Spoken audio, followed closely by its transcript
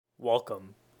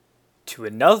Welcome to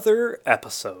another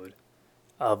episode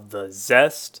of the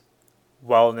Zest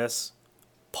Wellness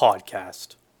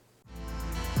Podcast.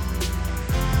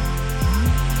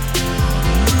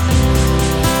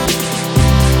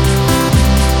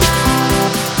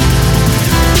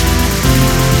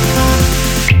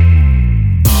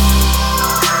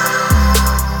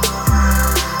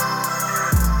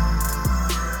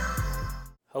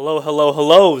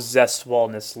 Hello, Zest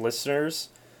Wellness listeners.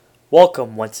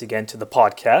 Welcome once again to the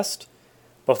podcast.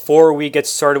 Before we get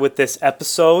started with this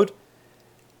episode,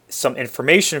 some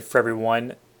information for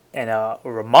everyone and a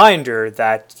reminder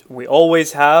that we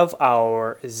always have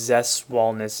our Zest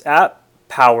Wellness app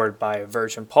powered by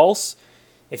Virgin Pulse.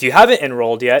 If you haven't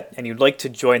enrolled yet and you'd like to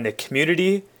join the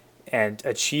community and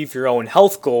achieve your own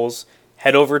health goals,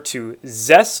 head over to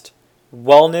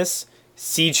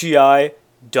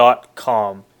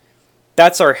zestwellnesscgi.com.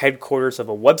 That's our headquarters of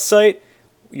a website.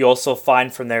 You also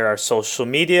find from there our social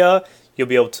media. You'll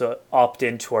be able to opt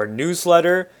into our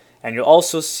newsletter, and you'll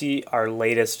also see our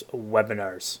latest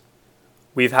webinars.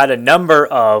 We've had a number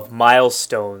of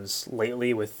milestones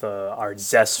lately with our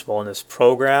Zest Wellness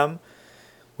program.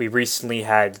 We recently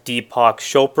had Deepak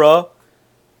Chopra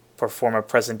perform a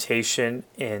presentation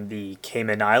in the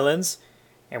Cayman Islands,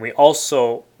 and we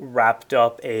also wrapped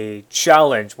up a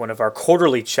challenge, one of our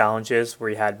quarterly challenges,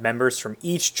 where we had members from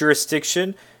each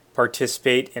jurisdiction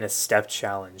participate in a step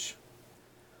challenge.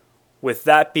 With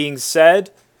that being said,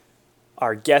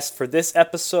 our guest for this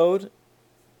episode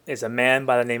is a man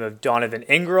by the name of Donovan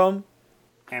Ingram,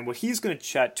 and what he's going to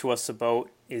chat to us about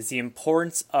is the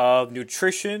importance of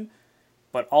nutrition,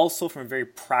 but also from a very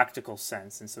practical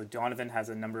sense. And so Donovan has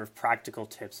a number of practical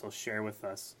tips he'll share with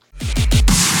us.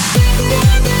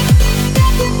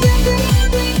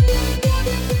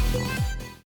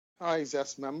 Hi,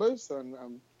 Zest members, and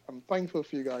I'm thankful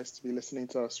for you guys to be listening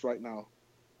to us right now.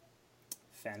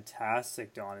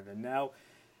 Fantastic, Donovan. Now,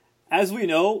 as we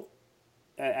know,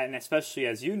 and especially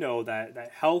as you know,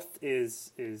 that health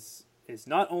is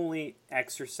not only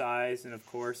exercise and, of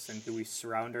course, and who we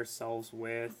surround ourselves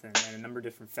with and a number of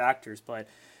different factors, but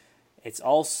it's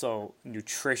also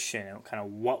nutrition and kind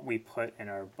of what we put in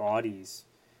our bodies.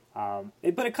 But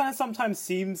it kind of sometimes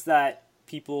seems that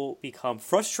people become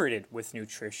frustrated with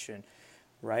nutrition,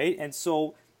 right? And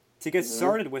so to get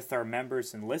started with our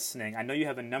members and listening, I know you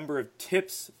have a number of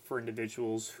tips for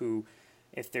individuals who,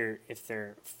 if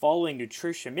they're following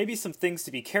nutrition, maybe some things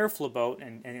to be careful about,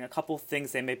 and a couple of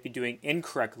things they might be doing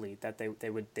incorrectly that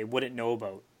they wouldn't know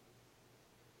about.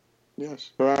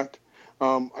 Yes, correct.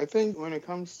 I think when it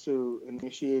comes to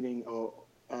initiating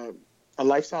a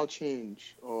lifestyle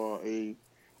change or a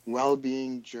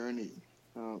well-being journey,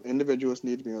 individuals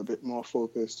need to be a bit more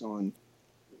focused on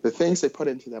the things they put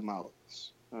into their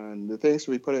mouths. And the things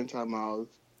we put into our mouth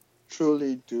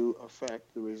truly do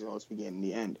affect the results we get in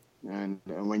the end. And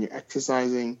when you're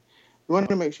exercising, you want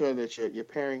to make sure that you're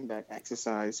pairing that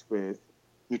exercise with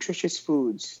nutritious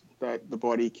foods that the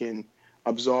body can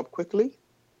absorb quickly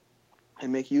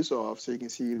and make use of so you can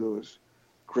see those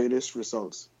greatest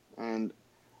results. And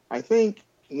I think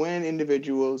when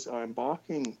individuals are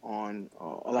embarking on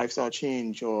a lifestyle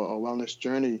change or a wellness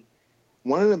journey,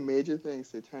 one of the major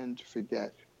things they tend to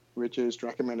forget, which is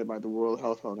recommended by the World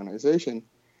Health Organization,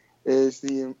 is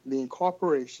the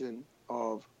incorporation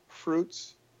of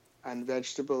fruits and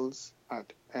vegetables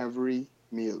at every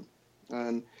meal.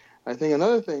 And I think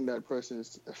another thing that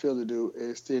persons fail to do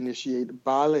is to initiate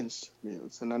balanced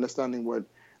meals and understanding what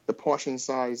the portion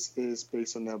size is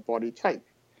based on their body type.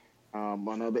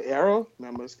 Another error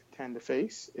members tend to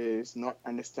face is not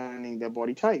understanding their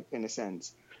body type in a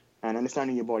sense. And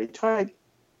understanding your body type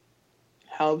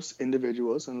helps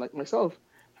individuals, and like myself,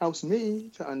 helps me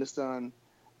to understand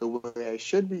the way I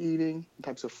should be eating, the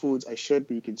types of foods I should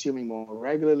be consuming more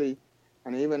regularly,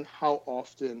 and even how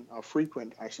often or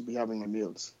frequent I should be having my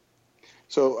meals.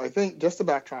 So I think just to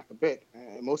backtrack a bit,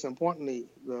 most importantly,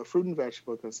 the fruit and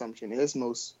vegetable consumption is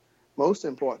most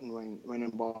important when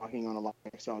embarking on a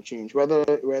lifestyle change, whether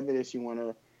it is you want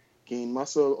to gain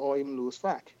muscle or even lose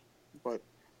fat. But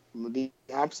the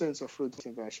absence of fruits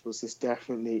and vegetables is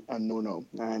definitely a no-no.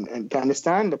 And to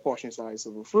understand the portion size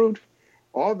of a fruit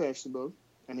or vegetable,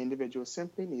 an individual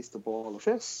simply needs to ball a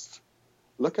fist,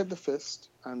 look at the fist,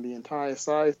 and the entire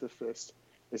size of the fist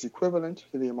is equivalent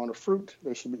to the amount of fruit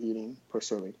they should be eating per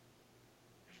serving.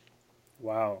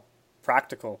 Wow.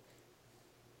 Practical.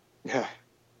 Yeah.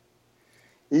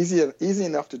 Easy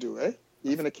enough to do, eh?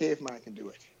 Even a caveman can do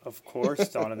it. Of course,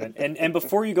 Donovan. and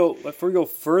before you go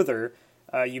further,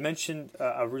 you mentioned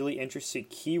a really interesting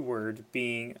keyword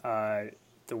being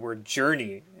the word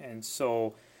journey. And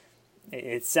so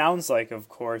It sounds like, of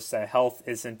course, that health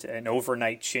isn't an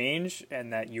overnight change,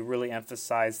 and that you really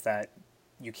emphasize that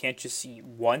you can't just eat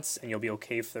once and you'll be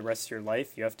okay for the rest of your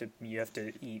life. You have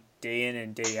to eat day in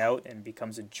and day out, and it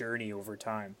becomes a journey over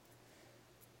time.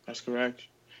 That's correct.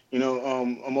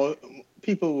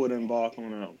 People would embark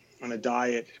on a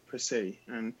diet per se,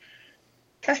 and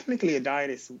technically, a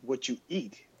diet is what you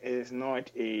eat. It is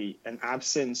not a an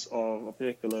absence of a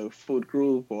particular food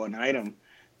group or an item.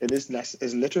 It is less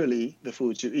is literally the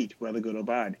foods you eat, whether good or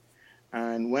bad.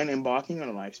 And when embarking on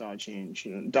a lifestyle change,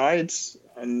 diets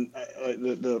and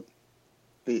the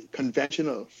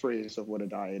conventional phrase of what a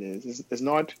diet is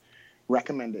not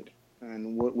recommended.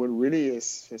 And what really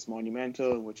is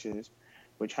monumental, which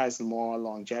has more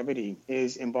longevity,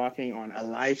 is embarking on a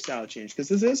lifestyle change, because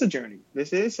this is a journey.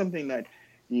 This is something that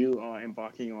you are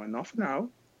embarking on, not for now,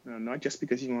 not just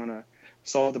because you want to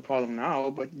solve the problem now,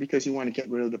 but because you want to get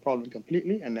rid of the problem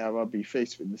completely and never be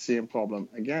faced with the same problem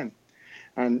again.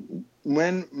 And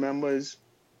when members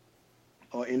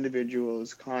or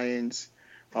individuals, clients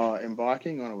are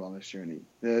embarking on a wellness journey,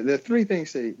 there are three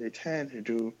things they tend to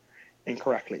do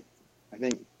incorrectly. I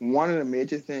think one of the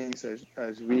major things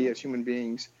as we as human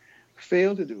beings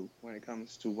fail to do when it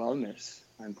comes to wellness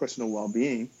and personal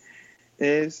well-being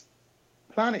is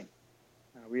planning.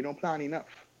 We don't plan enough.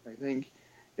 I think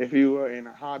if you were in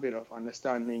a habit of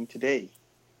understanding today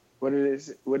what it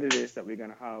is that we're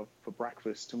going to have for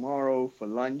breakfast tomorrow, for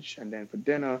lunch, and then for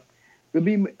dinner, we'll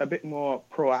be a bit more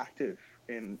proactive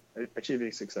in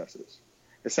achieving successes.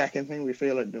 The second thing we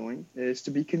fail at doing is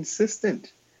to be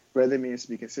consistent, whether it means to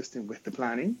be consistent with the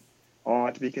planning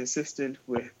or to be consistent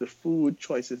with the food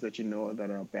choices that you know that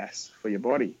are best for your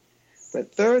body.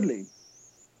 But thirdly,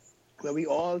 where we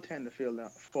all tend to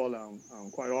fall down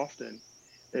quite often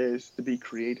is to be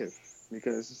creative,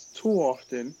 because too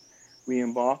often we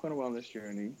embark on a wellness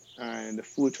journey and the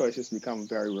food choices become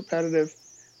very repetitive,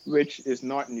 which is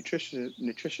not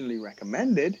nutritionally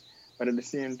recommended, but at the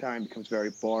same time becomes very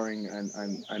boring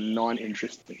and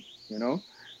non-interesting, you know?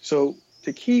 So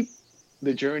to keep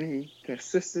the journey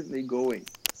consistently going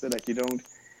so that you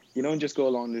don't just go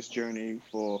along this journey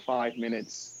for 5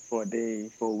 minutes, for a day,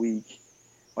 for a week,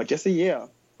 or just a year,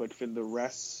 but for the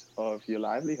rest of your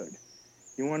livelihood.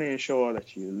 You want to ensure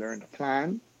that you learn to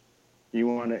plan, you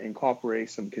want to incorporate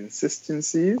some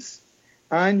consistencies,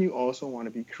 and you also want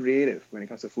to be creative when it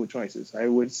comes to food choices. I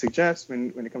would suggest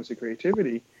when it comes to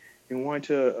creativity, you want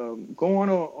to go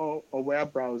on a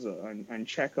web browser and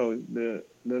check out the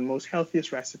most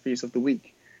healthiest recipes of the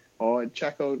week, or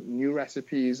check out new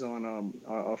recipes on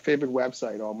a favorite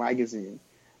website or magazine.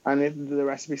 And if the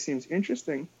recipe seems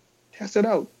interesting, test it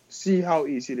out. See how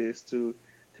easy it is to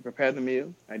prepare the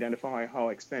meal, identify how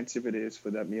expensive it is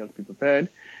for that meal to be prepared,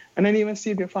 and then even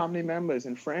see if your family members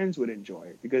and friends would enjoy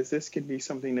it, because this could be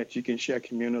something that you can share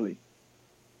communally.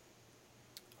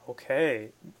 Okay.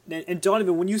 And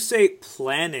Donovan, when you say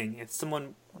planning, if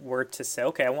someone were to say,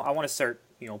 okay, I want to start,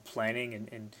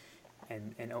 planning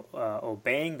and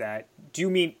obeying that, do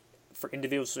you mean for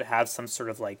individuals to have some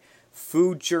sort of like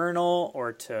food journal,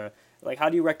 or to like how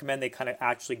do you recommend they kind of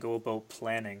actually go about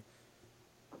planning?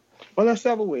 Well, there's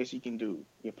several ways you can do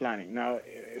your planning. Now,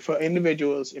 for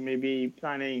individuals, it may be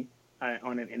planning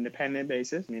on an independent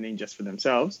basis, meaning just for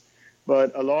themselves.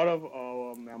 But a lot of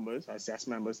our members, our SAS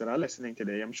members that are listening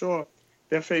today, I'm sure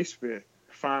they're faced with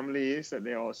families that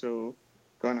they're also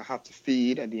going to have to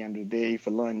feed at the end of the day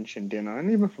for lunch and dinner and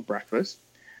even for breakfast.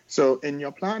 So, in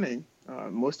your planning,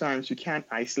 most times you can't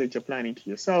isolate your planning to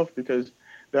yourself, because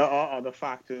there are other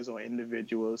factors or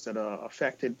individuals that are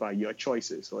affected by your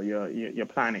choices or your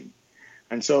planning.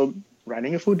 And so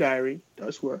writing a food diary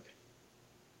does work.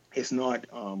 It's not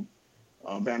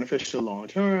beneficial long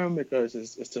term, because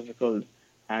it's difficult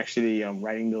actually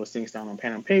writing those things down on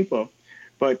pen and paper.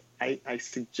 But I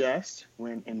suggest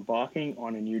when embarking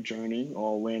on a new journey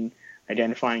or when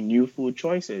identifying new food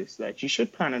choices that you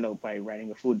should plan it out by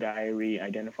writing a food diary,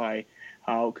 identify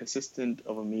how consistent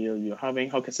of a meal you're having,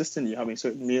 how consistent you're having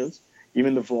certain meals,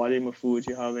 even the volume of foods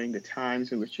you're having, the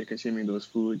times in which you're consuming those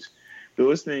foods.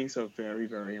 Those things are very,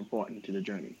 very important to the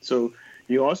journey. So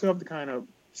you also have to kind of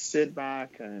sit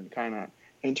back and kind of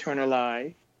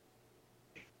internalize,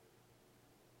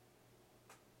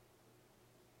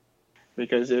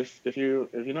 because if you're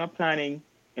not planning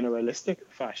in a realistic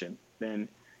fashion, then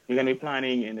you're going to be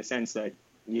planning in the sense that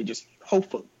you're just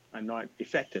hopeful and not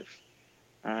effective.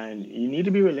 And you need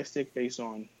to be realistic based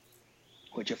on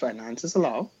what your finances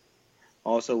allow,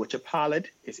 also what your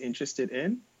palate is interested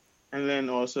in, and then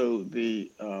also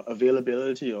the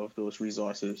availability of those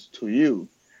resources to you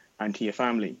and to your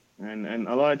family. And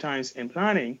a lot of times in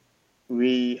planning,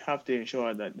 we have to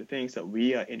ensure that the things that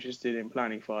we are interested in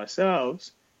planning for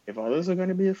ourselves, if others are going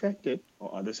to be affected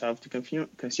or others have to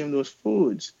consume those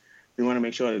foods, we want to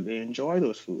make sure that they enjoy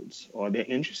those foods or they're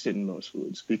interested in those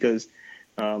foods. Because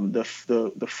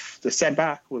the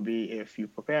setback would be if you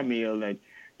prepare a meal that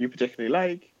you particularly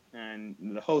like and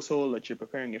the household that you're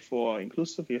preparing it for,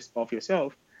 inclusive of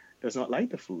yourself, does not like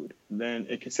the food, then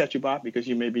it can set you back because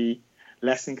you may be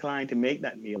less inclined to make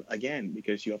that meal again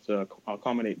because you have to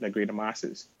accommodate the greater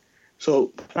masses. So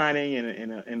planning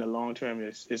in the long term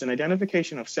is an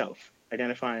identification of self,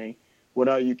 identifying what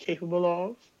are you capable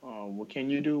of, what can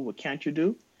you do, what can't you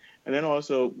do, and then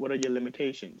also what are your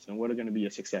limitations and what are going to be your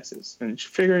successes. And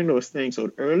figuring those things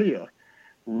out earlier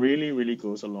really, really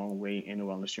goes a long way in the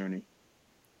wellness journey.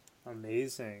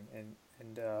 Amazing, and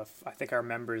I think our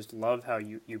members love how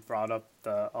you brought up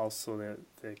the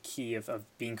key of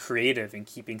being creative and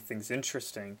keeping things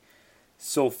interesting.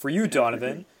 So for you, Donovan,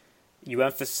 Definitely. you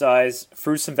emphasize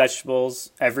fruits and vegetables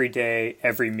every day,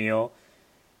 every meal.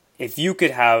 If you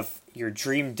could have your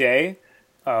dream day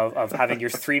of having your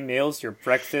three meals, your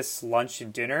breakfast, lunch,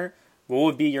 and dinner, what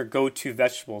would be your go-to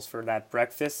vegetables for that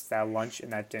breakfast, that lunch,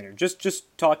 and that dinner?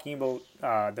 Just talking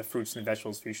about the fruits and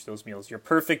vegetables for each of those meals. Your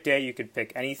perfect day, you could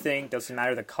pick anything. Doesn't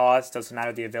matter the cost. Doesn't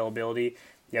matter the availability.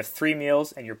 You have three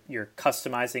meals, and you're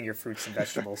customizing your fruits and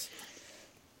vegetables.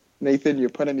 Nathan, you're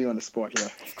putting me on the spot here.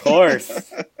 Of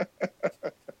course.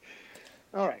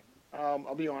 All right.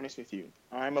 I'll be honest with you.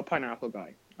 I'm a pineapple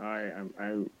guy.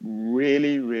 I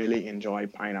really, really enjoy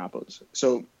pineapples.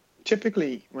 So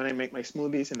typically, when I make my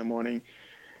smoothies in the morning,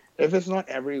 if it's not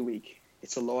every week,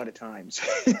 it's a lot of times.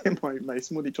 My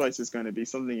smoothie choice is going to be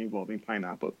something involving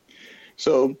pineapple.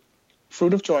 So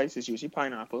fruit of choice is usually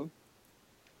pineapple.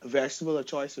 A vegetable of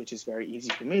choice, which is very easy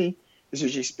for me, is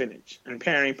usually spinach. And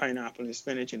pairing pineapple and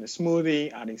spinach in a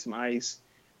smoothie, adding some ice,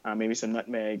 maybe some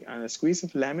nutmeg, and a squeeze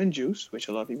of lemon juice, which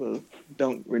a lot of people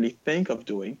don't really think of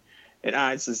doing. It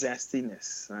adds a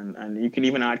zestiness, and you can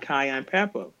even add cayenne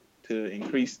pepper to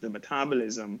increase the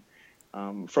metabolism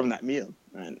from that meal.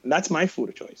 And that's my food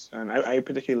of choice. And I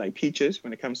particularly like peaches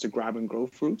when it comes to grab and go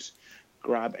fruits.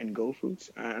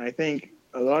 And I think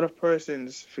a lot of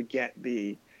persons forget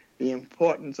the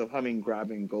importance of having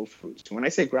grab and go fruits. When I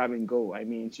say grab and go, I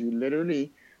mean you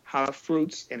literally have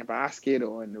fruits in a basket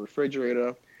or in the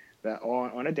refrigerator that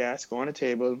are on a desk or on a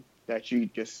table that you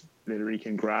just literally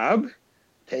can grab,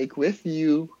 take with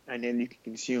you, and then you can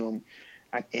consume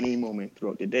at any moment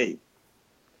throughout the day.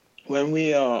 When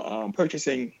we are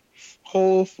purchasing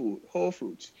whole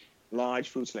fruits, large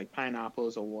fruits like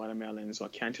pineapples or watermelons or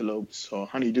cantaloupes or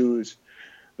honeydews,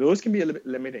 those can be a little bit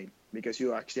limiting because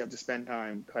you actually have to spend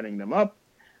time cutting them up.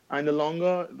 And the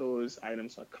longer those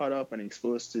items are cut up and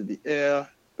exposed to the air,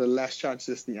 the less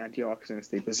chances the antioxidants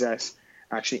they possess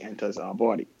actually enters our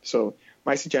body. So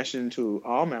my suggestion to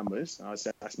our members, our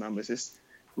SAS members, is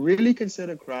really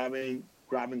consider grabbing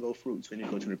grab and go fruits when you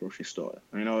go to the grocery store.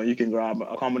 You know, you can grab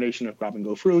a combination of grab and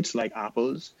go fruits like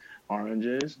apples,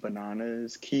 oranges,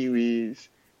 bananas, kiwis,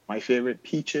 my favorite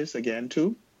peaches again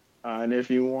too. And if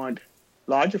you want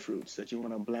larger fruits that you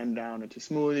want to blend down into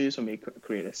smoothies or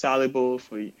create a salad bowl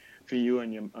for you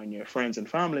and your friends and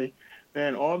family,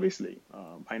 then obviously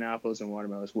pineapples and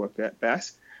watermelons work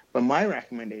best. But my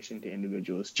recommendation to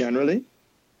individuals generally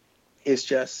is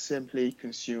just simply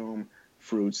consume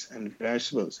fruits and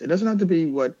vegetables. It doesn't have to be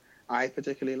what I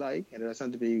particularly like, and it doesn't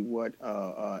have to be what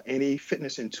any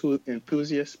fitness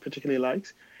enthusiast particularly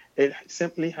likes. It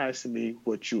simply has to be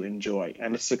what you enjoy.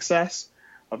 And the success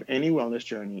of any wellness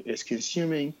journey is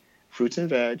consuming fruits and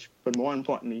veg, but more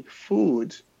importantly,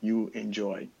 foods you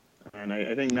enjoy. And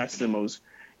I think that's the most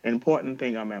important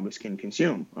thing our members can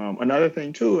consume. Another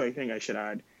thing, too, I think I should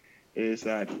add is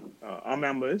that our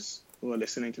members who are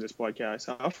listening to this podcast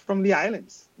are from the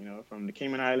islands, you know, from the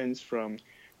Cayman Islands, from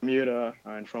Bermuda,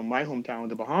 and from my hometown,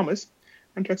 the Bahamas,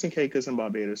 and Turks and Caicos and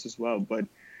Barbados as well. But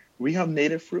we have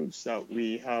native fruits that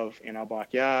we have in our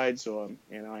backyards or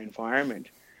in our environment.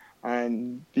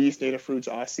 And these native fruits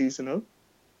are seasonal.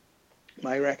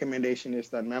 My recommendation is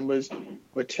that members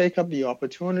would take up the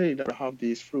opportunity to have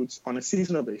these fruits on a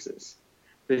seasonal basis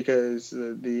because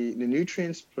the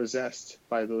nutrients possessed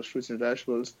by those fruits and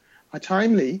vegetables are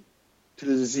timely to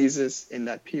the diseases in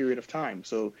that period of time.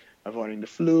 So avoiding the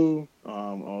flu,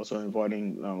 also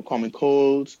avoiding common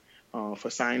colds, for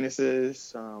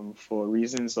sinuses, for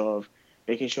reasons of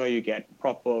making sure you get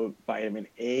proper vitamin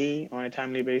A on a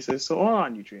timely basis. So all our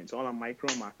nutrients, all our micro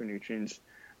and macronutrients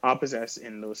are possessed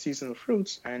in those seasonal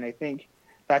fruits. And I think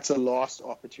that's a lost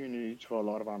opportunity for a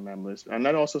lot of our members. And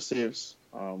that also saves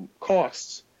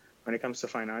costs when it comes to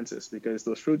finances because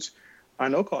those fruits are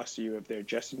no cost to you if they're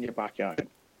just in your backyard.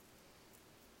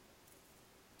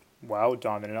 Wow,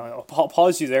 Donovan. And I'll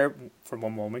pause you there for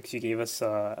one moment because you gave us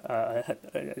an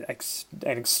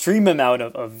extreme amount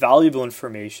of valuable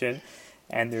information.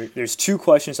 And there's two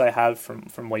questions I have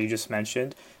from what you just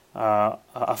mentioned. Okay.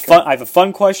 I have a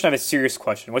fun question. I have a serious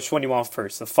question. Which one do you want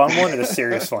first, the fun one or the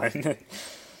serious one?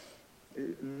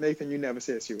 Nathan, you never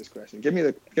say a serious question. Give me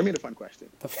the fun question.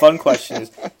 The fun question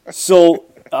is, so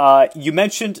you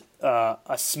mentioned a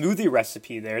smoothie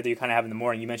recipe there that you kind of have in the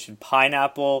morning. You mentioned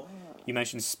pineapple, you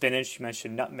mentioned spinach, you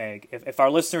mentioned nutmeg. If our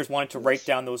listeners wanted to write Yes.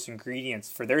 down those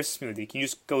ingredients for their smoothie, can you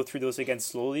just go through those again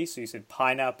slowly? So you said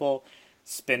pineapple,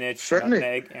 spinach, Certainly.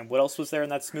 nutmeg, and what else was there in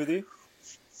that smoothie?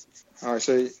 All right,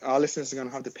 so our listeners are going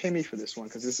to have to pay me for this one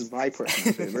because this is my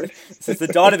personal favorite. This is the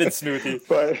Donovan smoothie.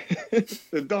 But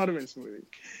the Donovan smoothie,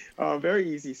 very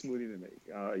easy smoothie to make.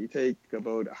 You take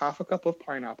about half a cup of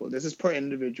pineapple. This is per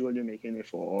individual you're making it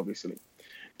for, obviously.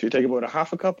 So you take about a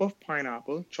half a cup of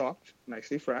pineapple, chopped,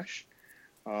 nicely fresh.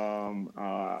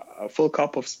 A full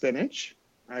cup of spinach.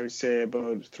 I would say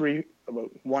about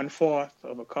 1/4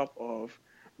 of a cup of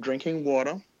drinking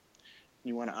water.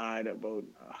 You want to add about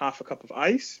half a cup of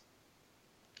ice.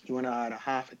 You want to add a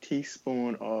half a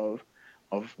teaspoon of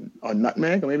a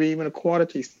nutmeg, or maybe even a quarter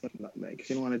teaspoon of nutmeg, because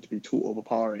you don't want it to be too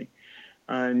overpowering.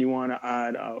 And you want to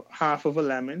add half of a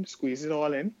lemon, squeeze it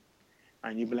all in,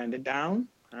 and you blend it down.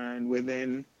 And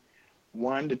within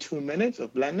 1 to 2 minutes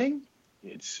of blending,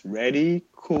 it's ready,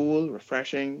 cool,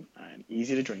 refreshing, and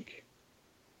easy to drink.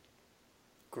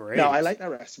 Now, Great. I like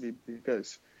that recipe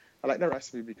because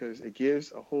it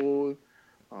gives a whole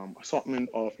assortment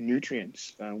of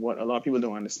nutrients. And what a lot of people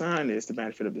don't understand is the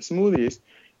benefit of the smoothies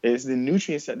is the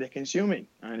nutrients that they're consuming,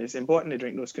 and it's important to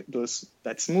drink those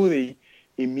that smoothie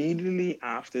immediately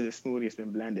after the smoothie has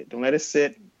been blended. Don't let it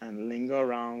sit and linger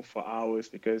around for hours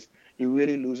because you're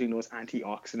really losing those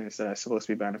antioxidants that are supposed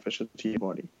to be beneficial to your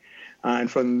body. And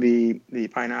from the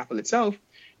pineapple itself,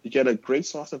 you get a great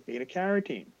source of beta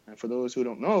carotene. And for those who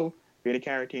don't know, beta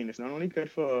carotene is not only good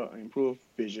for improved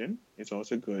vision, it's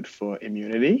also good for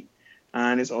immunity,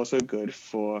 and it's also good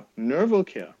for nerve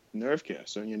care.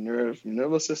 So your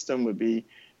nervous system would be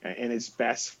in its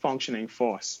best functioning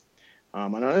force.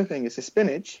 Another thing is the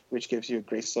spinach, which gives you a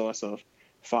great source of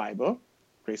fiber,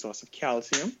 great source of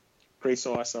calcium, great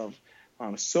source of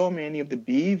so many of the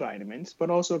B vitamins, but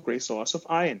also a great source of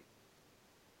iron.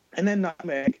 And then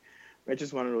nutmeg, which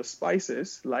is one of those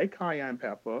spices like cayenne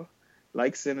pepper,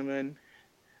 like cinnamon,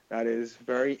 that is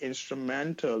very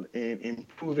instrumental in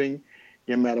improving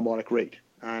your metabolic rate.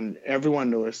 And everyone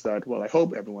knows that, well, I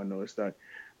hope everyone knows that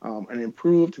an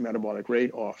improved metabolic rate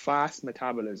or fast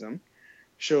metabolism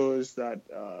shows that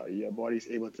your body is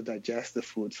able to digest the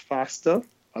foods faster,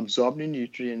 absorb the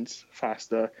nutrients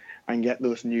faster, and get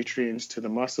those nutrients to the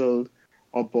muscle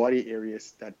or body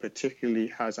areas that particularly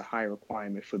has a high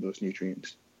requirement for those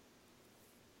nutrients.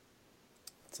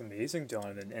 It's amazing,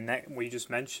 Donovan. And that what you just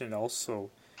mentioned also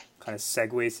kind of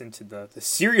segues into the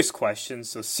serious questions.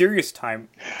 So serious time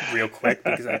real quick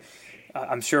because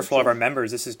I'm sure for all of our Okay.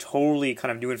 members this is totally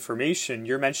kind of new information.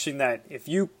 You're mentioning that if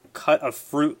you cut a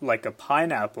fruit like a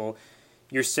pineapple,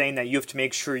 you're saying that you have to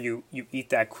make sure you eat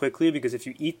that quickly because if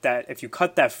you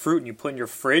cut that fruit and you put it in your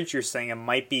fridge, you're saying it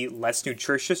might be less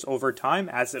nutritious over time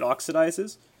as it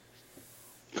oxidizes?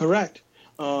 Correct.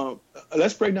 Uh,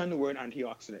 let's break down the word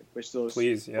antioxidant,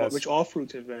 Please, which yes. all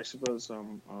fruits and vegetables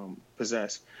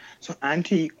possess. So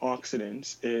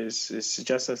antioxidants is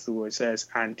just as the word says,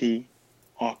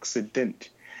 antioxidant.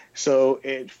 So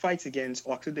it fights against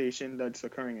oxidation that's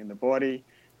occurring in the body.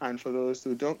 And for those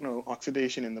who don't know,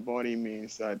 oxidation in the body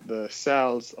means that the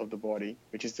cells of the body,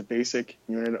 which is the basic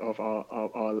unit of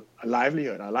our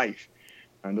livelihood, our life,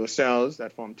 and those cells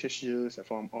that form tissues, that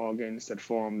form organs, that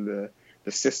form the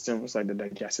systems like the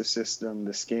digestive system,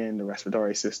 the skin, the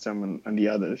respiratory system, and the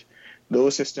others,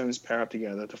 those systems pair up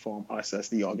together to form us as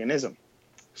the organism.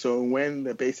 So when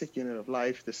the basic unit of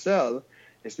life, the cell,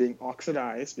 is being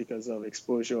oxidized because of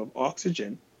exposure of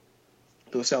oxygen,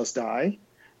 those cells die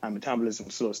and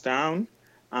metabolism slows down.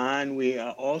 And we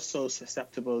are also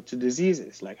susceptible to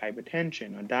diseases like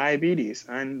hypertension or diabetes,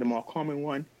 and the more common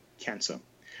one, cancer.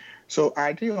 So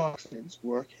antioxidants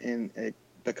work in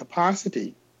the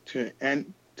capacity to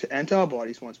enter our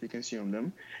bodies once we consume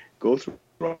them, go through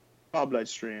our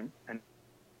bloodstream, and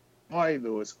destroy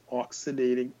those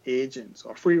oxidating agents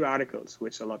or free radicals,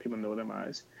 which a lot of people know them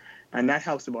as. And that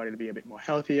helps the body to be a bit more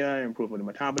healthier, improve the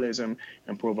metabolism,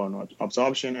 improve our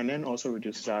absorption, and then also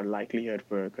reduces our likelihood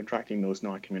for contracting those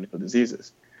non-communicable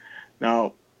diseases.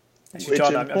 Now, Actually, it's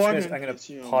John, important I'm gonna to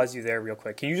assume. pause you there real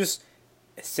quick. Can you just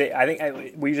say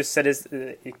what you just said is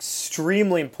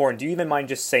extremely important. Do you even mind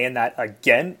just saying that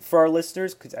again for our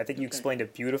listeners? Because I think you Okay. explained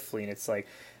it beautifully, and it's like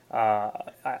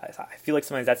I feel like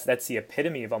sometimes that's the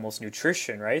epitome of almost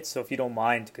nutrition, right? So if you don't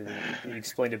mind, because you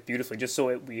explained it beautifully, just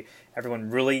so we everyone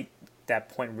really that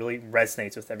point really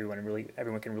resonates with everyone, and really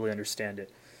everyone can really understand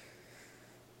it.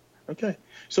 Okay.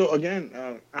 So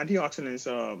again,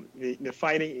 antioxidants are the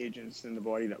fighting agents in the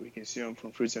body that we consume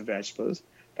from fruits and vegetables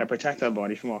that protect our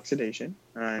body from oxidation.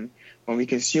 And when we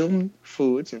consume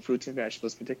foods and fruits and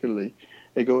vegetables particularly,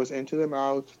 it goes into the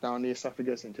mouth, down the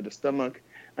esophagus, into the stomach,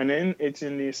 and then it's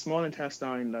in the small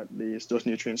intestine that those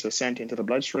nutrients are sent into the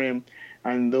bloodstream,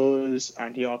 and those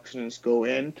antioxidants go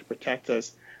in to protect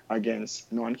us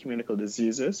against non-communicable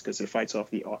diseases because it fights off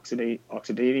the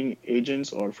oxidating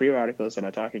agents or free radicals that are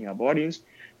attacking our bodies,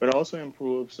 but also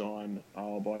improves on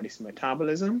our body's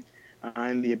metabolism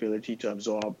and the ability to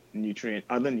absorb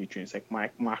other nutrients like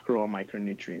macro or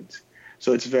micronutrients.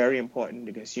 So it's very important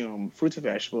to consume fruits and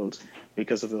vegetables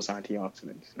because of those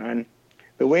antioxidants. And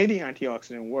the way the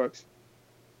antioxidant works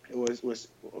was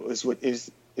what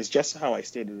is just how I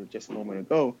stated it just a moment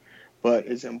ago. But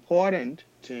it's important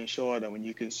to ensure that when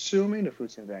you're consuming the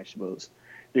fruits and vegetables,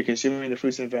 you're consuming the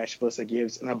fruits and vegetables that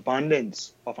gives an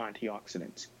abundance of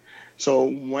antioxidants. So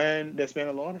when there's been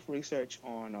a lot of research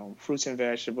on fruits and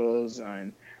vegetables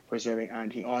and preserving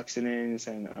antioxidants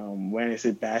and when is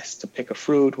it best to pick a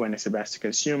fruit, when is it best to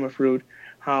consume a fruit,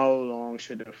 how long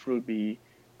should a fruit be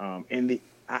in the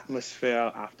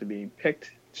atmosphere after being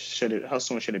picked, how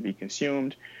soon should it be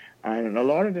consumed? And a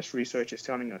lot of this research is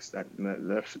telling us that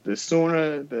the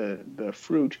sooner the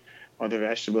fruit or the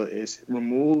vegetable is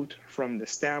removed from the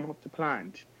stem of the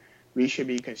plant, we should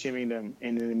be consuming them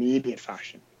in an immediate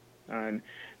fashion. And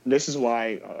this is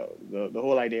why the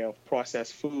whole idea of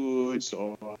processed foods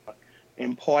or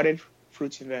imported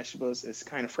fruits and vegetables is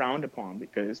kind of frowned upon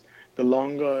because the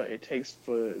longer it takes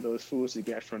for those foods to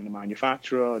get from the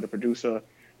manufacturer or the producer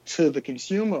to the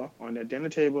consumer on the dinner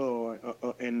table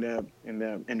or in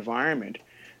the environment,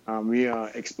 we are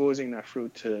exposing that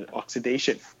fruit to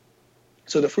oxidation.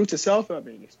 So the fruits itself are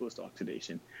being exposed to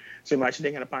oxidation. So imagine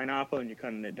taking a pineapple and you're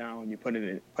cutting it down, you're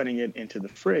putting it into the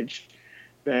fridge,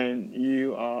 then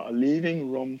you are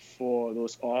leaving room for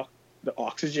the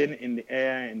oxygen in the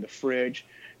air in the fridge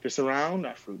to surround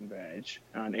that fruit and veg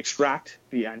and extract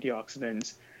the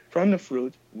antioxidants from the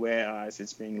fruit, whereas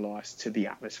it's being lost to the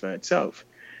atmosphere itself.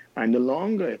 And the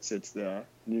longer it sits there,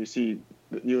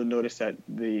 you'll notice that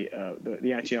the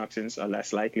antioxidants are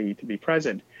less likely to be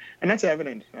present, and that's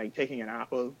evident. Like taking an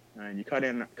apple and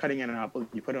cutting an apple,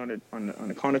 you put it on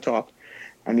the countertop,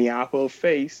 and the apple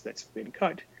face that's been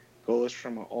cut goes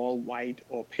from an all white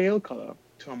or pale color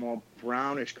to a more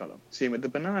brownish color. Same with the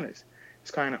bananas.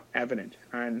 It's kind of evident,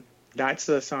 and that's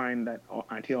a sign that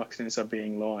antioxidants are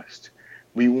being lost.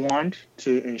 We want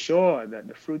to ensure that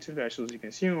the fruits and vegetables you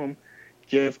consume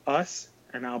give us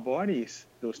and our bodies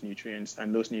those nutrients,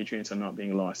 and those nutrients are not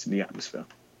being lost in the atmosphere.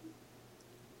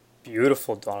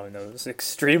 Beautiful, Donovan. That was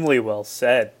extremely well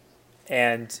said.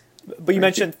 And but you Thank you.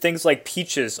 mentioned things like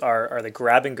peaches are the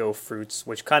grab and go fruits,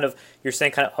 which kind of you're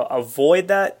saying kind of avoid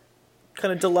that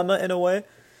kind of dilemma in a way.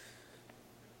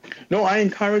 No, I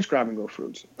encourage grab and go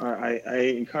fruits.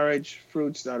 I encourage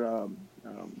fruits that are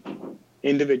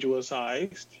individual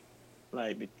sized,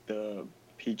 like the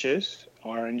peaches,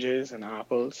 oranges, and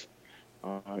apples,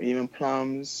 even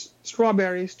plums,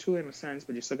 strawberries too, in a sense,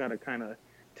 but you still got to kind of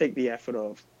take the effort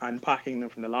of unpacking them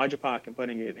from the larger pack and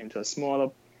putting it into a smaller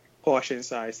portion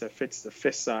size that fits the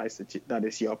fist size that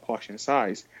is your portion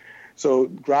size. So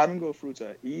grab and go fruits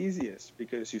are easiest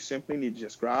because you simply need to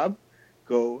just grab,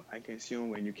 go, and consume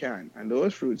when you can. And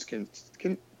those fruits can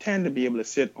tend to be able to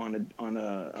sit on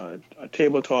a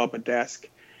tabletop, a desk,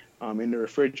 in the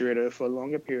refrigerator for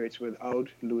longer periods without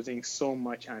losing so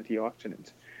much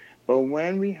antioxidants. But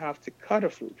when we have to cut a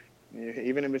fruit,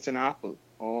 even if it's an apple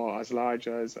or as large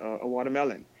as a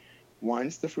watermelon,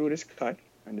 once the fruit is cut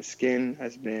and the skin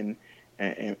has been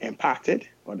impacted,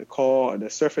 or the core or the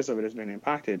surface of it has been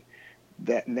impacted,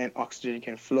 that then oxygen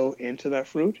can flow into that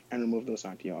fruit and remove those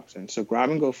antioxidants. So grab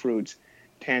and go fruits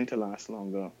tend to last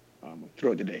longer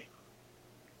throughout the day.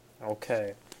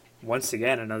 Okay. Once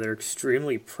again, another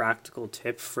extremely practical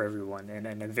tip for everyone,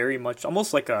 and a very much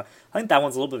almost like a. I think that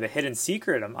one's a little bit of a hidden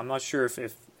secret. I'm not sure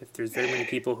if there's very many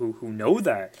people who know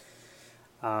that.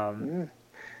 Yeah.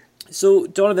 So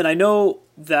Donovan, I know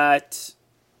that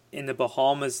in the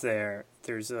Bahamas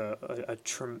there's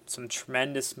some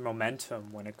tremendous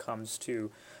momentum when it comes to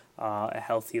a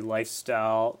healthy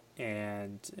lifestyle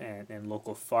and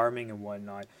local farming and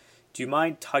whatnot. Do you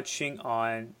mind touching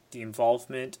on the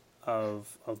involvement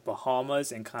of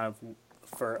Bahamas and kind of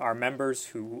for our members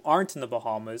who aren't in the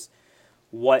Bahamas,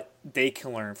 what they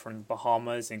can learn from the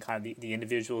Bahamas and kind of the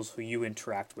individuals who you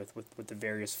interact with the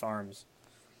various farms.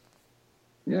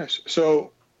 Yes.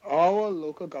 So our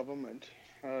local government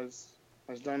has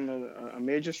has done a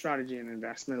major strategy and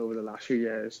investment over the last few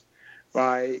years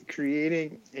by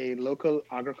creating a local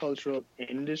agricultural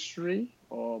industry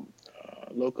or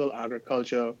local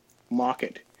agriculture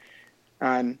market.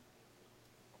 And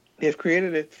they've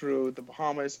created it through the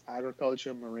Bahamas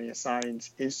Agriculture Marine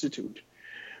Science Institute,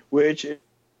 which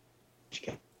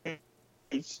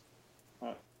educates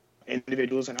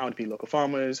individuals on how to be local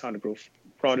farmers, how to grow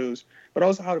produce, but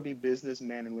also how to be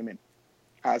businessmen and women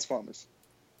as farmers.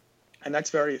 And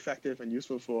that's very effective and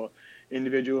useful for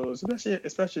individuals,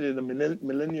 especially the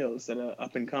millennials that are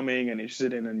up and coming and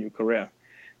interested in a new career.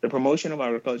 The promotion of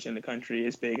agriculture in the country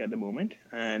is big at the moment,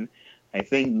 and I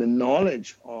think the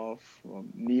knowledge of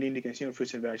needing to consume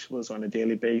fruits and vegetables on a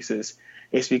daily basis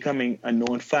is becoming a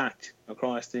known fact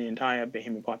across the entire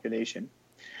Bahamian population.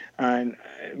 And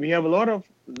we have a lot of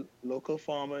local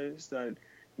farmers that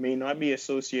may not be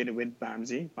associated with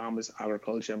BAMSI, Bahamas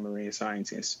Agriculture and Marine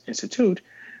Science Institute,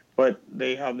 but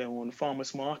they have their own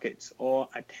farmers markets or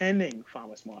attending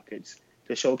farmers markets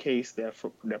to showcase their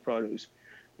produce.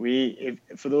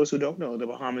 For those who don't know, the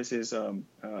Bahamas is a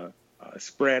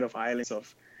spread of islands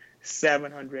of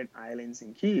 700 islands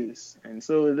and keys, and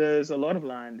so there's a lot of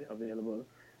land available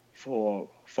for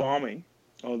farming.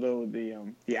 Although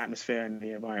the atmosphere and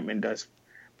the environment does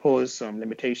pose some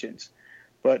limitations,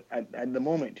 but at the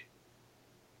moment,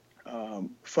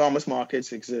 farmers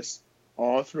markets exist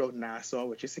all throughout Nassau,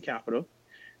 which is the capital,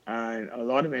 and a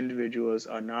lot of individuals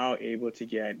are now able to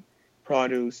get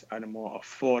produce at a more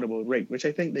affordable rate, which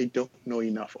I think they don't know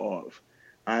enough of.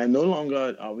 And no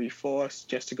longer are we forced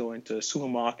just to go into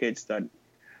supermarkets that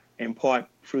import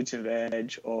fruits and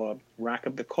veg or rack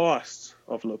up the costs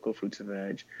of local fruits and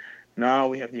veg. Now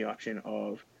we have the option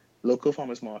of local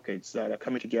farmers markets that are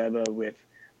coming together with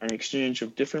an exchange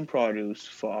of different produce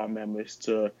for our members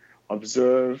to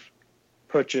observe,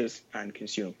 purchase, and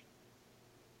consume.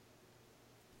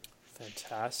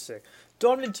 Fantastic.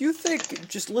 Dominic, do you think,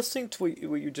 just listening to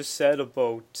what you just said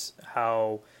about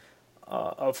how,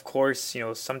 of course,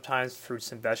 sometimes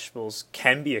fruits and vegetables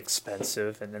can be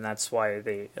expensive, and then that's why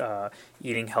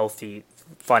eating healthy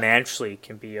financially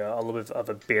can be a little bit of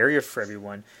a barrier for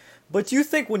everyone. But do you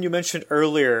think when you mentioned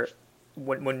earlier,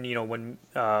 when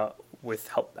with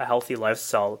a healthy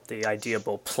lifestyle, the idea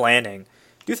about planning,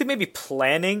 do you think maybe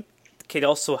planning could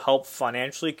also help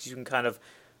financially because you can kind of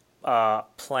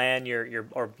plan your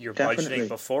budgeting Definitely,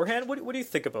 beforehand? What do you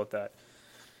think about that?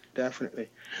 definitely.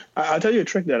 I'll tell you a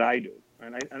trick that I do,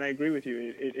 and I agree with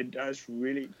you. It does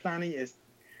really. Planning is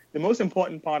the most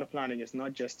important part of planning is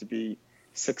not just to be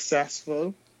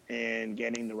successful in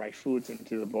getting the right foods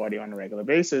into the body on a regular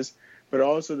basis, but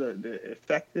also the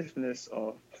effectiveness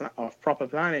of proper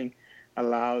planning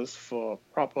allows for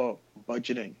proper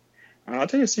budgeting. And I'll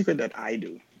tell you a secret that I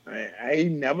do. I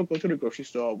never go to the grocery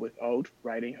store without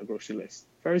writing a grocery list.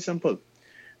 Very simple.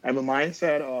 I have a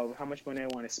mindset of how much money I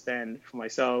want to spend for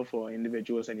myself or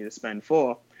individuals I need to spend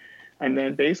for. And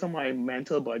then based on my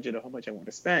mental budget of how much I want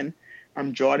to spend,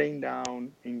 I'm jotting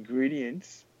down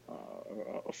ingredients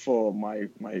for my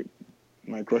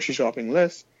grocery shopping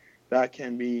list that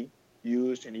can be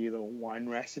used in either one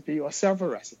recipe or several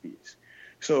recipes.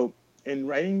 So in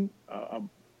writing a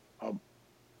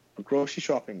grocery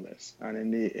shopping list and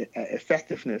in the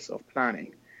effectiveness of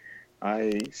planning,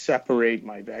 I separate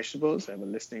my vegetables. I have a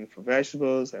listing for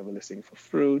vegetables. I have a listing for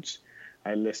fruits.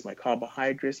 I list my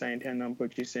carbohydrates I intend on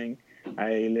purchasing.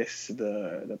 I list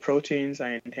the proteins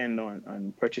I intend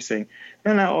on purchasing.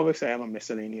 And I obviously have a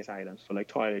miscellaneous items for like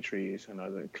toiletries and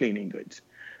other cleaning goods.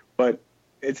 But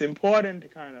it's important to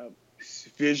kind of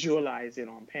visualize it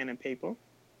on pen and paper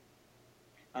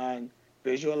and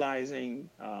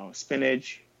visualizing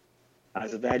spinach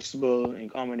as a vegetable in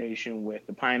combination with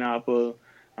the pineapple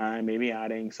and maybe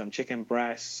adding some chicken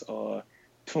breasts or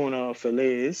tuna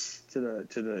fillets to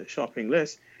the shopping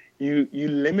list, you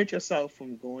limit yourself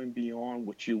from going beyond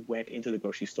what you went into the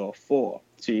grocery store for.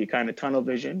 So you kind of tunnel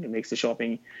vision. It makes the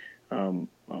shopping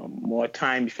more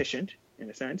time efficient in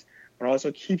a sense, but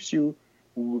also keeps you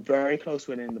very close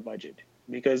within the budget.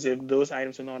 Because if those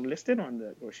items are not listed on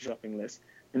the grocery shopping list,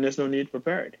 then there's no need to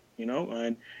prepare it,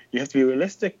 And you have to be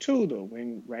realistic too, though,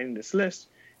 when writing this list.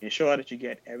 Ensure that you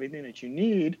get everything that you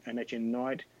need and that you're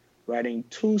not writing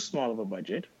too small of a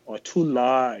budget or too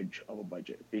large of a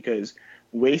budget because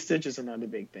wastage is another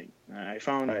big thing. I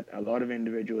found that a lot of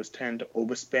individuals tend to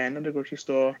overspend at the grocery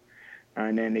store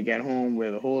and then they get home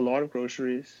with a whole lot of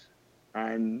groceries.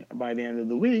 And by the end of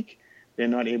the week, they're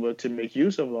not able to make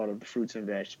use of a lot of the fruits and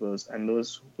vegetables, and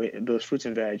those fruits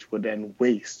and veg would then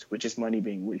waste, which is money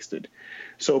being wasted.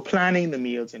 So planning the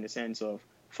meals in the sense of,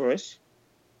 first,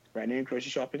 writing a grocery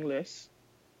shopping list.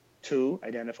 Two,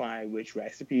 identify which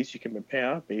recipes you can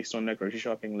prepare based on the grocery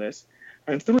shopping list.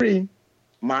 And three,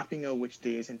 mapping out which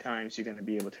days and times you're going to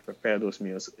be able to prepare those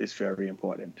meals is very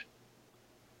important.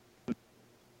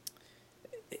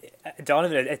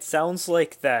 Donovan, it sounds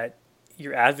like that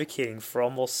you're advocating for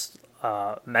almost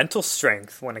mental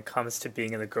strength when it comes to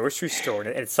being in the grocery store.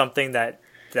 And it's something that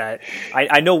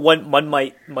I know one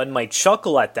might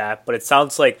chuckle at that, but it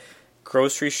sounds like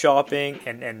grocery shopping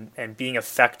and being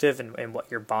effective in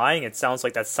what you're buying, it sounds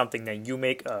like that's something that you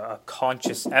make a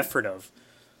conscious effort of.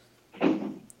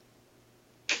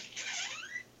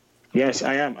 Yes,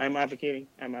 I am. I'm advocating.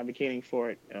 I'm advocating for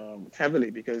it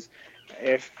heavily because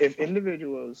if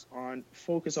individuals aren't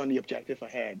focused on the objective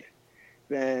ahead,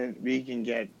 then we can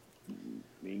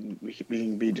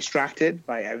be distracted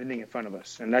by everything in front of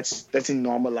us, and that's in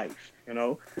normal life.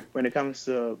 When it comes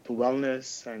to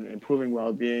wellness and improving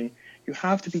well-being, you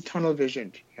have to be tunnel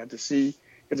visioned. You have to see, you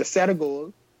have to set a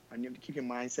goal, and you have to keep your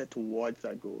mindset towards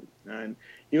that goal. And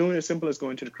even as simple as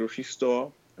going to the grocery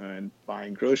store and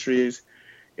buying groceries,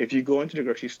 if you go into the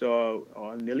grocery store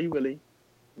all nilly-willy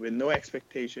with no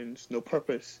expectations, no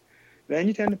purpose, then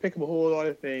you tend to pick up a whole lot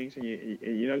of things, and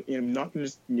you're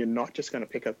not just going to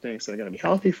pick up things that are going to be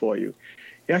healthy for you.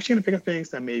 You're actually going to pick up things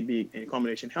that may be in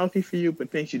combination healthy for you, but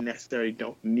things you necessarily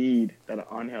don't need that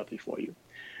are unhealthy for you.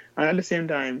 And at the same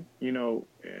time, your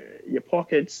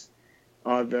pockets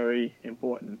are a very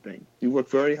important thing. We work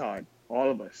very hard, all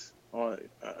of us,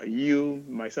 you,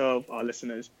 myself, our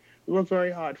listeners. We work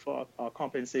very hard for our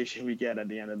compensation we get at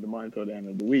the end of the month or the end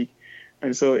of the week.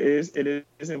 And so it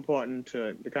is important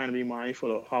to kind of be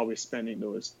mindful of how we're spending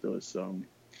those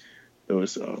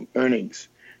earnings.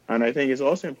 And I think it's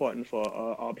also important for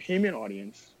our Bahamian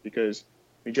audience because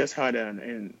we just had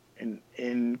an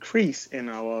increase in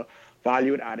our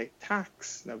value added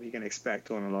tax that we can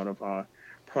expect on a lot of our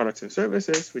products and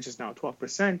services, which is now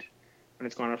 12%, and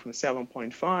it's gone up from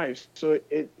 7.5. So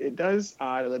it does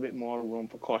add a little bit more room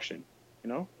for caution, you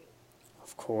know?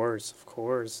 Of course, of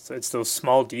course. So it's those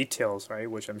small details, right,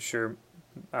 which I'm sure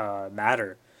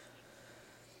matter.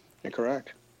 You're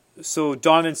correct. So,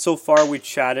 Donovan, so far we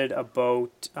chatted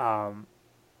about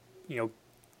you know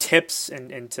tips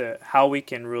and into how we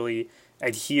can really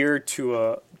adhere to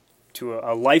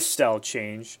a lifestyle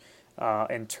change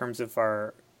in terms of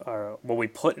our what we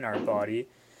put in our body.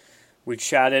 We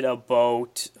chatted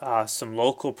about some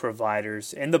local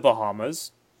providers in the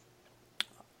Bahamas.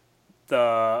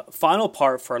 The final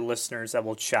part for our listeners that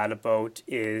we'll chat about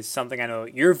is something I know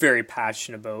you're very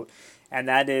passionate about, and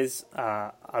that is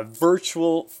a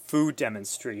virtual food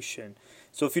demonstration.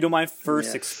 So, if you don't mind first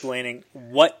Yes. explaining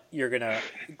what you're gonna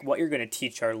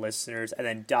teach our listeners, and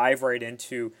then dive right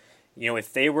into,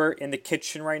 if they were in the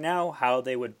kitchen right now, how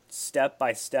they would step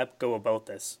by step go about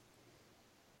this.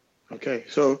 Okay.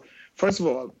 So first of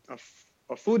all,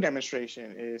 a food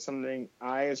demonstration is something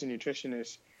I, as a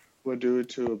nutritionist, will do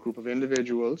to a group of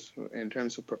individuals in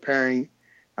terms of preparing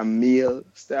a meal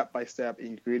step by step,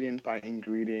 ingredient by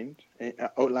ingredient,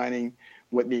 outlining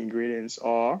what the ingredients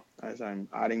are as I'm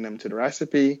adding them to the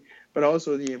recipe, but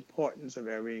also the importance of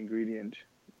every ingredient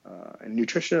and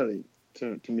nutritionally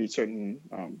to meet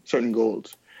certain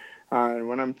goals. And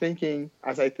when I'm thinking,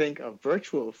 as I think of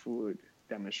virtual food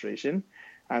demonstration,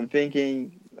 I'm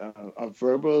thinking a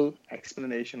verbal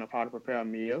explanation of how to prepare a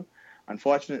meal.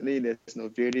 Unfortunately, there's no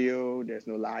video, there's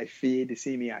no live feed to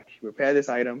see me actually prepare this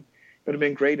item. It would have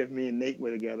been great if me and Nate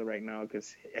were together right now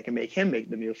because I can make him make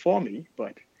the meal for me,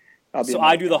 but that'll be So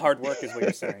I another do the time. hard work, is what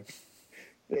you're saying.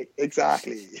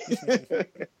 Exactly.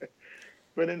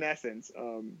 But in essence,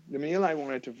 the meal I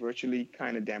wanted to virtually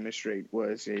kind of demonstrate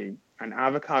was an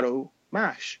avocado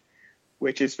mash,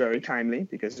 which is very timely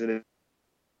because it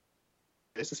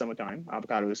is the summertime.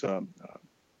 Avocados are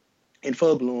in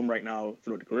full bloom right now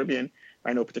throughout the Caribbean.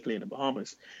 I know particularly in the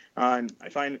Bahamas, and I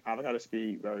find avocados to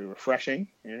be very refreshing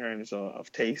in terms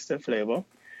of taste and flavor.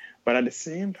 But at the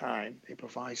same time, they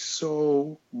provide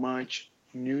so much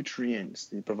nutrients.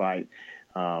 They provide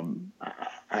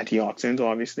antioxidants,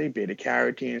 obviously, beta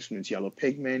carotenes from its yellow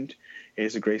pigment. It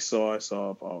is a great source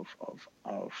of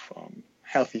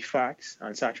healthy fats,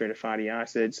 unsaturated fatty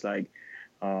acids like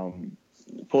um,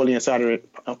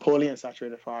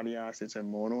 polyunsaturated fatty acids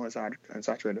and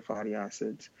monounsaturated fatty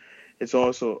acids. It's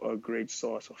also a great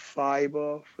source of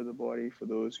fiber for the body for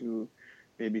those who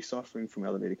may be suffering from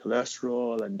elevated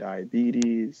cholesterol and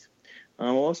diabetes.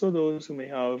 Also, those who may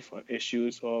have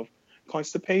issues of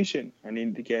constipation and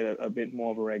need to get a bit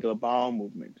more of a regular bowel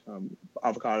movement.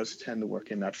 Avocados tend to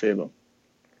work in that favor.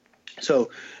 So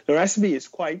the recipe is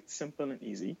quite simple and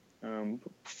easy.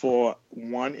 For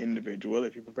one individual,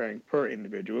 if you're preparing per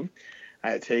individual,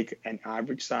 I take an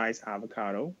average size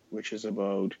avocado, which is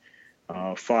about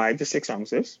 5 to 6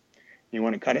 ounces. You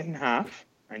want to cut it in half,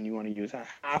 and you want to use a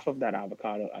half of that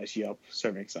avocado as your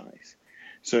serving size.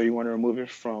 So you want to remove it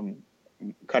from,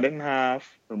 cut it in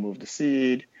half, remove the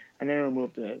seed, and then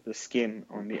remove the skin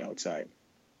on the outside.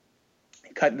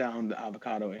 Cut down the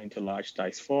avocado into large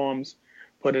dice forms,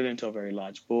 put it into a very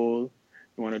large bowl.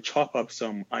 You want to chop up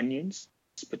some onions,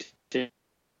 potatoes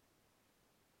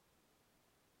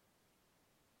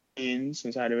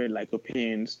inside of it,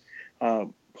 lycopenes,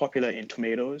 popular in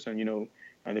tomatoes.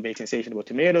 And the big sensation about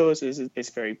tomatoes is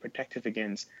it's very protective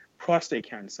against prostate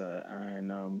cancer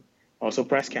and also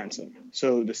breast cancer.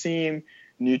 So the same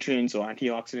nutrients or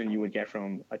antioxidant you would get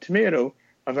from a tomato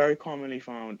are very commonly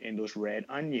found in those red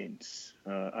onions,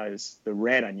 as the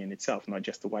red onion itself, not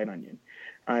just the white onion.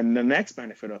 And the next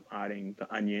benefit of adding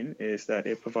the onion is that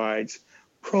it provides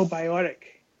probiotic,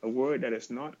 a word that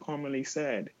is not commonly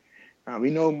said.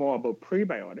 We know more about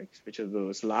prebiotics, which are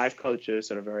those live cultures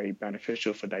that are very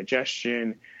beneficial for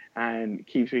digestion and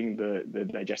keeping the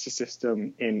digestive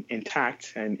system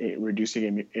intact and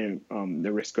reducing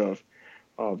the risk of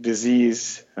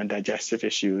disease and digestive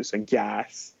issues and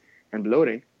gas and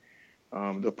bloating.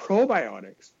 The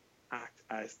probiotics act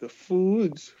as the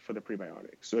foods for the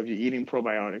prebiotics. So if you're eating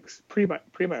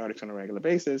prebiotics on a regular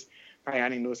basis, by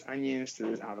adding those onions to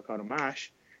this avocado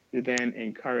mash, you're then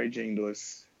encouraging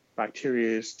those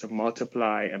bacteria to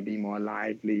multiply and be more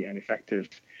lively and effective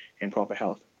in proper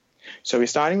health. So we're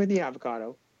starting with the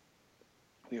avocado.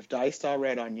 We've diced our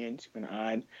red onions. We're going to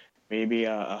add maybe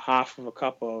a half of a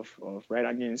cup of red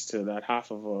onions to that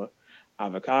half of a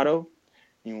avocado.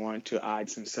 You want to add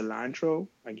some cilantro,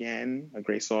 again, a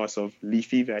great source of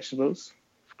leafy vegetables,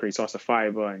 great source of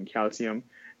fiber and calcium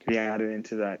to be added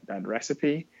into that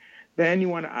recipe. Then you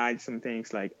want to add some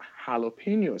things like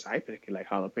jalapenos. I particularly like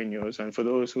jalapenos. And for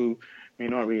those who may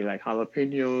not really like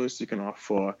jalapenos, you can opt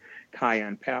for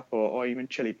cayenne pepper or even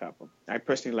chili pepper. I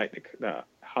personally like the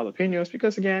jalapenos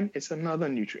because, again, it's another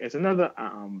nutrient. It's another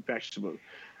vegetable.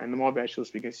 And the more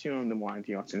vegetables we consume, the more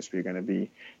antioxidants we're going to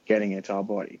be getting into our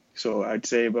body. So I'd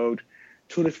say about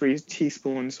 2 to 3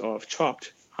 teaspoons of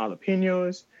chopped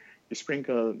jalapenos. You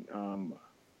sprinkle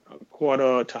a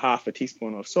quarter to half a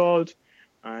teaspoon of salt.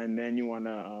 And then you want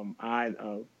to add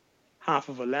half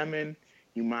of a lemon.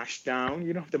 You mash down.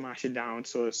 You don't have to mash it down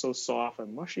so it's so soft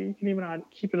and mushy. You can even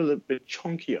keep it a little bit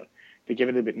chunkier to give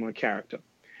it a bit more character.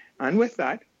 And with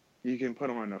that, you can put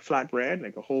on a flatbread,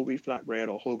 like a whole wheat flatbread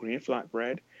or whole grain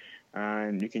flatbread.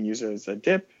 And you can use it as a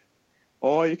dip,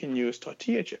 or you can use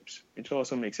tortilla chips, which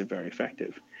also makes it very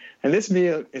effective. And this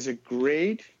meal is a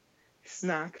great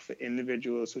snack for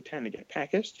individuals who tend to get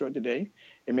packaged throughout the day.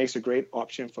 It makes a great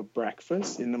option for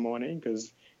breakfast in the morning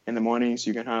because in the mornings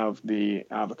you can have the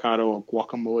avocado or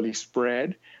guacamole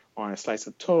spread on a slice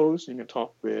of toast. You can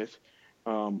top with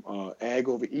egg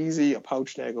over easy, a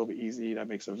poached egg over easy. That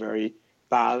makes a very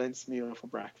balanced meal for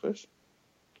breakfast.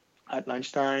 At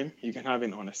lunchtime, you can have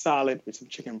it on a salad with some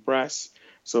chicken breasts.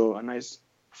 So a nice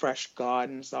fresh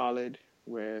garden salad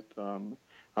with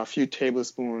a few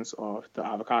tablespoons of the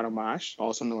avocado mash,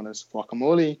 also known as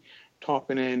guacamole,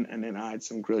 topping in, and then add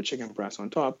some grilled chicken breast on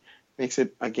top. Makes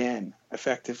it, again,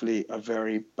 effectively a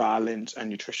very balanced and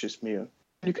nutritious meal.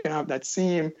 You can have that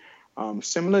same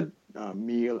similar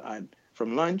meal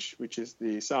from lunch, which is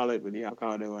the salad with the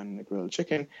avocado and the grilled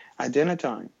chicken, at dinner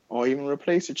time, or even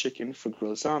replace the chicken for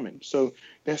grilled salmon. So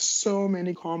there's so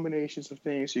many combinations of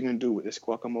things you can do with this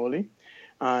guacamole.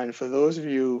 And for those of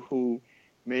you who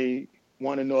may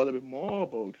want to know a little bit more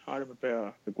about how to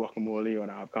prepare the guacamole or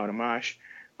the avocado mash,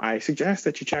 I suggest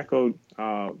that you check out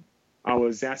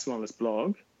our Zest Wellness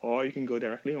blog, or you can go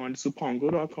directly on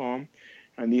supongo.com,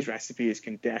 and these recipes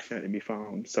can definitely be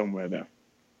found somewhere there.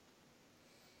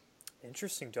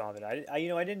 Interesting, Donovan.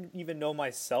 I didn't even know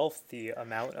myself the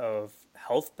amount of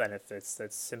health benefits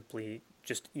that simply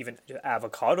just even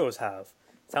avocados have.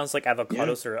 Sounds like Yeah.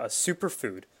 avocados are a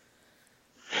superfood.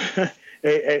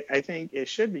 I think it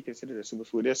should be considered a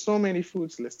superfood. There's so many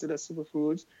foods listed as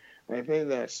superfoods. I think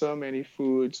there are so many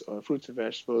foods or fruits and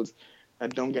vegetables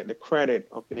that don't get the credit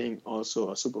of being also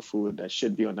a superfood that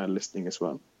should be on that listing as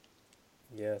well.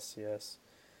 Yes, yes.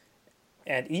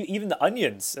 And even the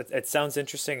onions. It sounds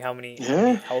interesting how many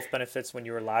Yeah, health benefits when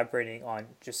you were elaborating on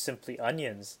just simply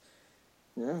onions.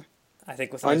 yeah. I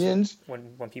think with onions,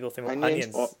 Onions, when people think about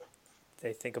onions. Oh, onions,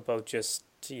 they think about just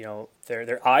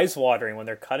their eyes watering when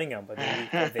they're cutting them, but maybe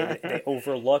they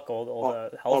overlook all the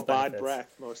or health bad benefits. breath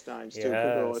most times too. People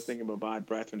are always Yes, thinking about bad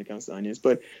breath when it comes to onions.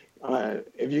 But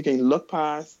if you can look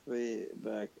past the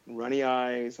runny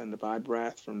eyes and the bad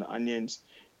breath from the onions,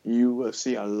 you will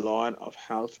see a lot of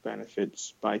health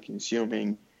benefits by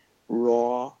consuming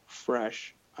raw,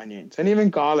 fresh onions, and even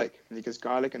garlic, because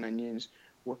garlic and onions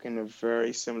work in a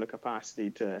very similar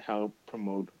capacity to help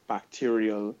promote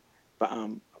bacterial,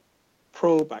 um,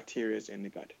 probacteria in the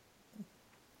gut.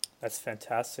 that's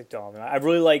fantastic, Dom. And I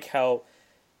really like how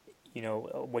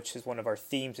which is one of our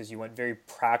themes, is you went very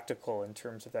practical in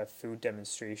terms of that food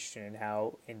demonstration and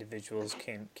how individuals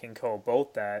can go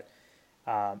about that.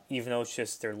 Even though it's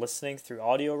just they're listening through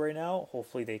audio right now,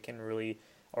 hopefully they can really,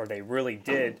 or they really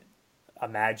did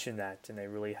imagine that, and they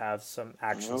really have some I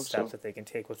action hope steps so. that they can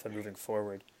take with them moving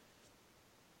forward.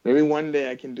 Maybe one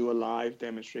day I can do a live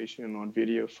demonstration on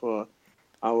video for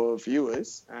our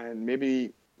viewers, and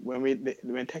maybe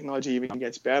when technology even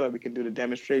gets better, we can do the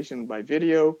demonstration by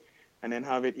video, and then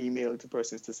have it emailed to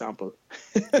persons to sample.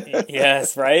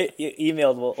 Yes, right.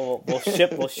 Emailed.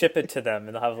 We'll ship it to them,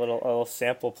 and they'll have a little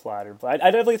sample platter. But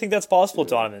I definitely think that's possible,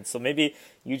 Donovan. So maybe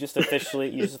you just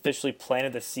officially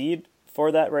planted the seed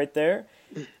for that right there.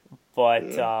 But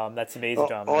Yeah. that's amazing,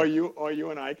 Donovan. Or you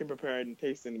and I can prepare it and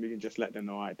taste it, and we can just let them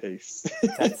know how it tastes.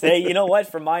 That's hey, you know what?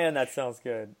 From my end, that sounds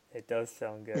good. It does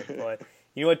sound good. But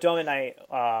you know what, Donovan,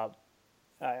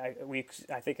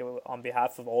 I think on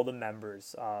behalf of all the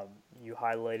members, you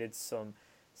highlighted some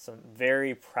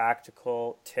very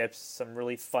practical tips, some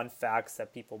really fun facts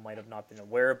that people might have not been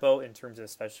aware about in terms of,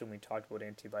 especially when we talked about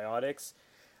antibiotics.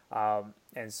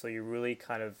 And so you really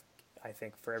kind of, I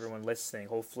think, for everyone listening,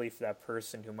 hopefully for that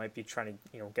person who might be trying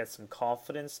to get some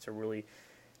confidence to really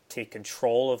take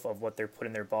control of what they're putting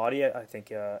in their body. I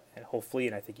think, and hopefully,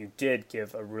 and I think you did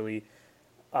give a really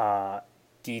uh,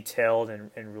 detailed and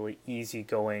really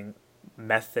easygoing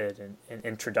method and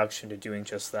introduction to doing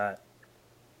just that.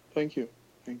 Thank you,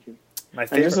 thank you. My And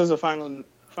just favorite. as a final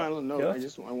note,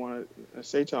 Yeah. I want to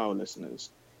say to our listeners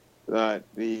that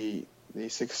the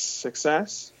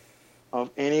success of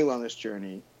any wellness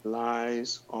journey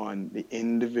lies on the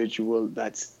individual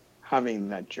that's having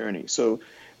that journey. So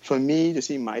for me to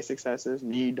see my successes,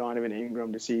 me, Donovan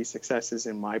Ingram, to see successes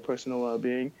in my personal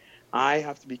well-being, I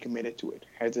have to be committed to it.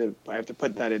 I have to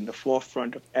put that in the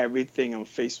forefront of everything I'm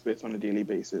faced with on a daily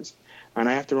basis. And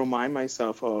I have to remind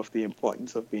myself of the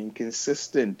importance of being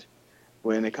consistent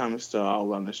when it comes to our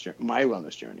wellness journey, my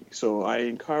wellness journey. So I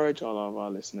encourage all of our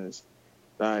listeners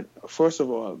that, first of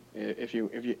all, if you're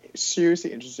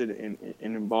seriously interested in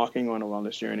embarking on a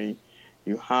wellness journey,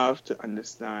 you have to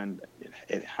understand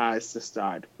it has to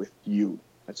start with you.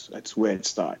 That's where it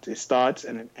starts. It starts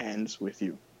and it ends with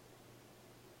you.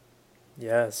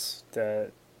 Yes.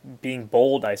 The being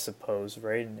bold, I suppose,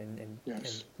 right, and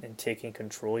Yes. and taking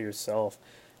control yourself.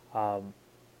 Um,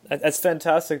 that's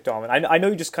fantastic, Dom. And I know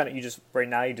you just right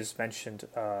now you just mentioned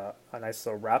a nice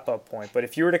little wrap up point. But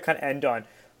if you were to kind of end on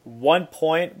one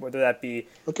point, whether that be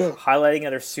Okay. highlighting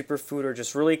another superfood or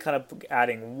just really kind of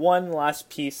adding one last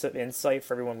piece of insight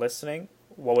for everyone listening,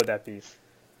 what would that be?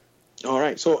 All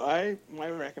right. So my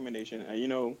recommendation,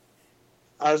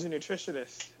 as a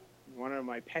nutritionist, one of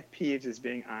my pet peeves is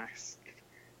being asked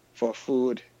for a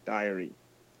food diary.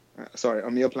 Sorry, a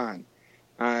meal plan.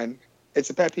 And it's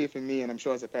a pet peeve for me, and I'm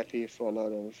sure it's a pet peeve for a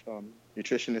lot of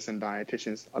nutritionists and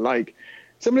dietitians alike.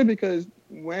 Simply because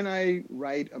when I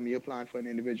write a meal plan for an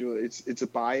individual, it's a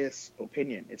biased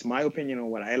opinion. It's my opinion on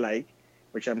what I like,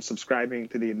 which I'm subscribing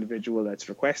to the individual that's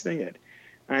requesting it.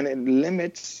 And it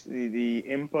limits the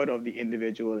input of the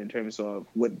individual in terms of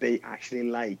what they actually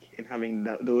like and having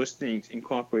those things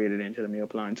incorporated into the meal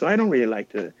plan. So I don't really like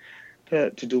to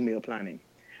do meal planning.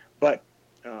 But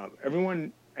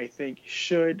everyone, I think,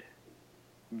 should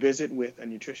visit with a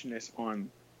nutritionist on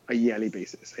a yearly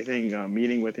basis. I think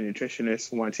meeting with a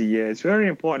nutritionist once a year is very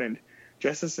important,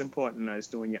 just as important as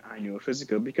doing your annual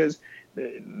physical, because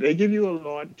they give you a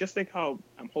lot, just like how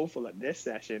I'm hopeful that this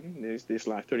session, this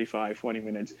last 35, 40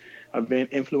 minutes, have been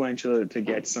influential to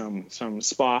get some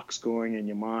sparks going in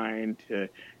your mind, to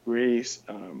raise,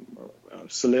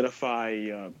 solidify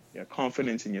your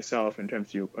confidence in yourself in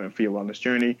terms of for your wellness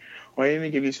journey, or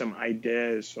even give you some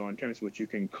ideas on terms of what you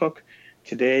can cook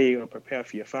today or prepare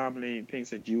for your family and things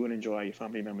that you would enjoy, your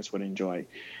family members would enjoy.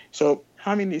 So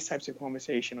having these types of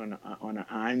conversation on an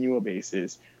annual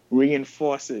basis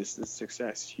reinforces the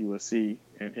success you will see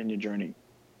in your journey.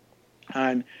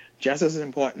 And just as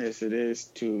important as it is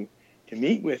to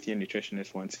meet with your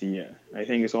nutritionist once a year, I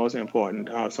think it's also important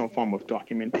to have some form of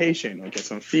documentation or get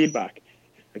some feedback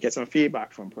get some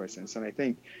feedback from persons. And I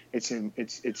think it's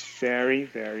very,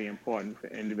 very important for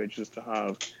individuals to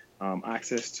have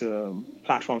access to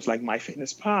platforms like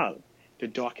MyFitnessPal to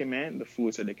document the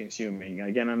foods that they're consuming.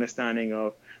 Again, understanding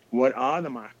of what are the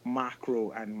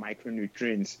macro and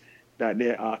micronutrients that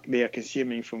they are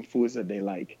consuming from foods that they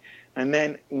like. And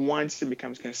then once it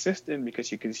becomes consistent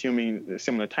because you're consuming the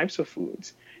similar types of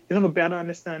foods, you have a better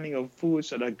understanding of foods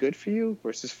that are good for you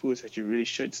versus foods that you really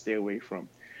should stay away from.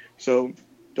 So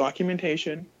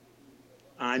documentation,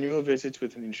 annual visits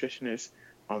with a nutritionist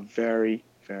are very,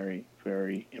 very,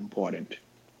 very important.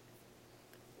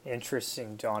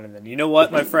 Interesting, Donovan. You know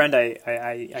what, my friend?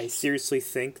 I seriously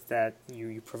think that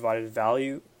you provided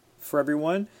value for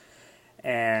everyone.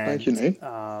 Thank you, And Nate.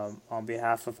 on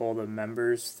behalf of all the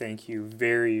members, thank you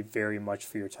very, very much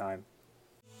for your time.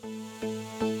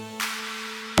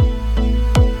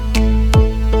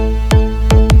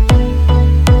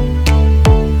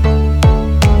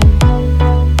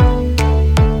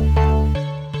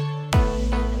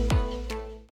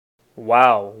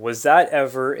 Wow, was that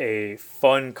ever a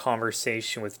fun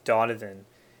conversation with Donovan?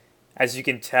 As you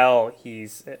can tell,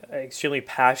 he's extremely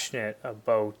passionate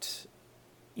about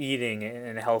eating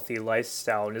and a healthy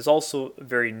lifestyle and is also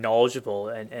very knowledgeable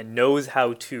and knows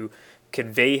how to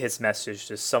convey his message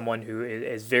to someone who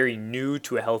is very new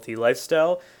to a healthy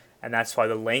lifestyle. And that's why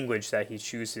the language that he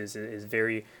chooses is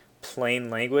very plain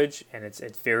language and it's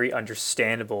very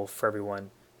understandable for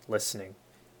everyone listening.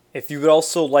 If you would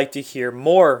also like to hear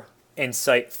more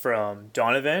insight from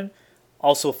Donovan,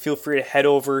 also feel free to head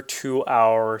over to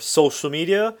our social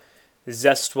media.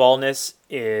 Zest Wellness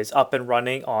is up and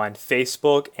running on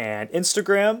Facebook and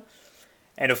Instagram.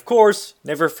 And of course,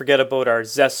 never forget about our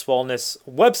Zest Wellness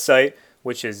website,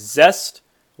 which is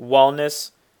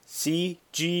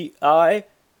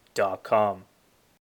zestwellnesscgi.com.